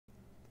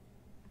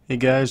Hey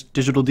guys,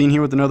 Digital Dean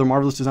here with another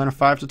Marvelous Designer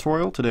 5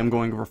 tutorial. Today I'm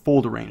going over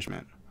fold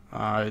arrangement.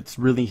 It's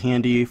really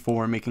handy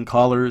for making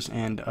collars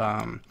and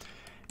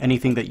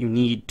anything that you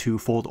need to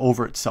fold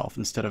over itself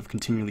instead of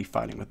continually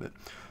fighting with it.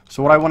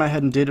 So what I went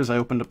ahead and did is I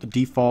opened up the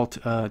default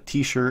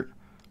t-shirt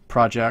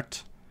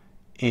project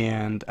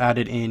and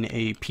added in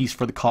a piece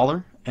for the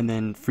collar and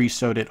then free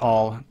sewed it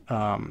all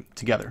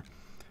together.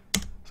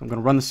 So I'm going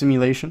to run the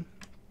simulation,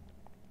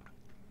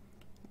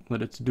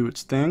 let it do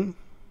its thing.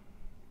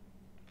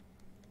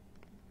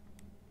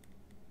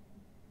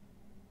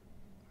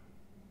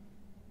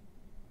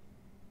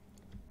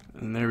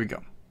 And there we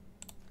go.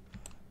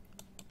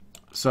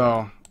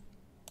 So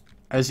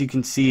as you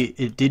can see,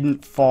 it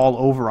didn't fall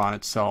over on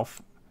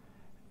itself,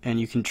 and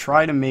you can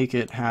try to make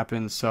it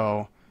happen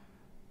so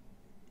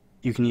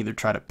you can either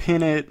try to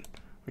pin it,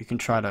 or you can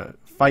try to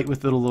fight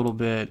with it a little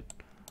bit,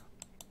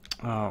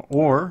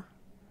 or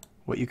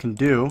what you can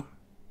do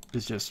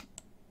is just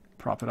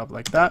prop it up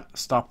like that,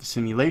 stop the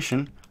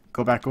simulation,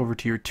 go back over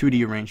to your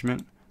 2D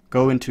arrangement,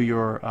 go into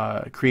your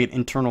create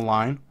internal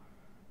line,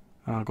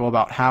 go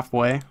about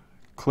halfway,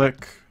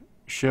 click,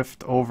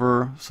 shift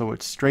over so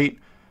it's straight,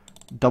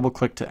 double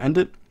click to end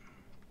it,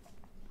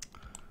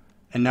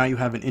 and now you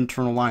have an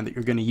internal line that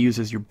you're going to use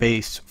as your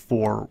base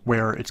for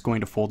where it's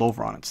going to fold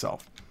over on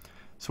itself.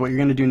 So what you're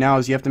going to do now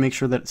is you have to make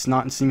sure that it's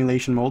not in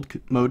simulation mode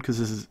because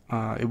this is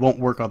it won't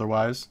work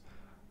otherwise,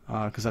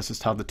 because that's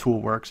just how the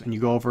tool works. And you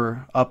go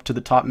over up to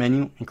the top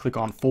menu and click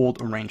on fold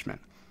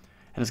arrangement,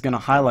 and it's going to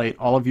highlight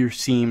all of your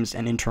seams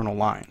and internal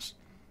lines.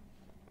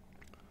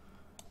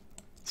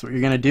 So what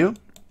you're going to do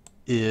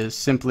is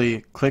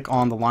simply click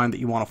on the line that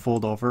you want to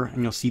fold over,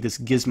 and you'll see this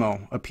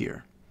gizmo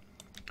appear.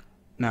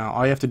 Now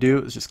all you have to do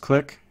is just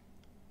click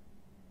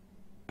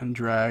and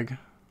drag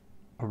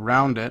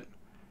around it,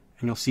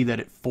 and you'll see that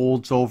it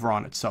folds over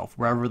on itself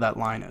wherever that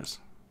line is.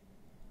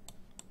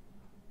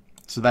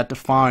 So that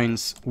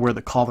defines where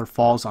the collar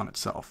falls on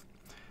itself.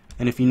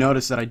 And if you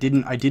notice that I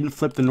didn't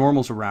flip the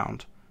normals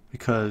around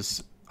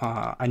because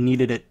I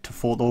needed it to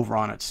fold over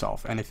on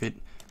itself, and if it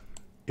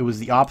was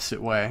the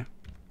opposite way,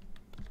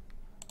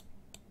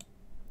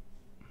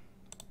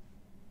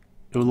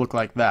 it would look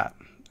like that,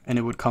 and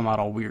it would come out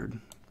all weird,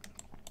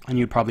 and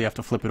you'd probably have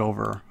to flip it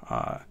over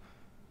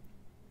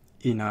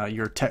in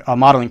your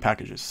modeling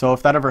packages. So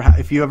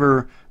if you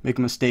ever make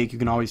a mistake, you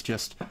can always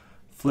just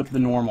flip the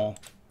normal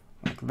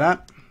like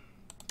that,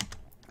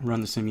 run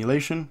the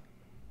simulation,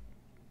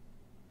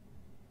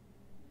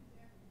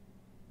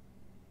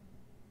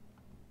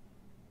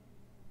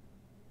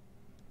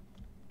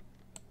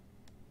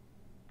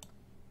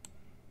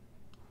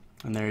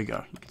 and there you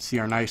go. You can see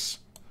our nice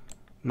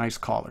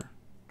collar.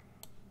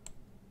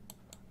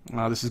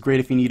 This is great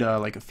if you need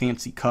like a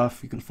fancy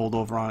cuff. You can fold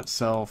over on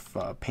itself,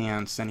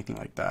 pants, anything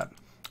like that.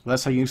 Well,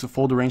 that's how you use the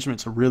fold arrangement.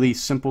 It's a really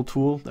simple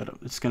tool that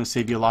it's going to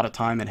save you a lot of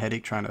time and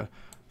headache trying to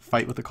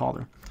fight with the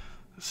collar.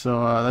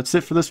 So that's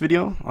it for this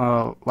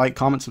video. Like,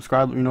 comment,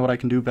 subscribe, let me know what I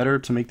can do better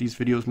to make these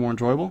videos more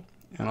enjoyable,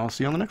 and I'll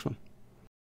see you on the next one.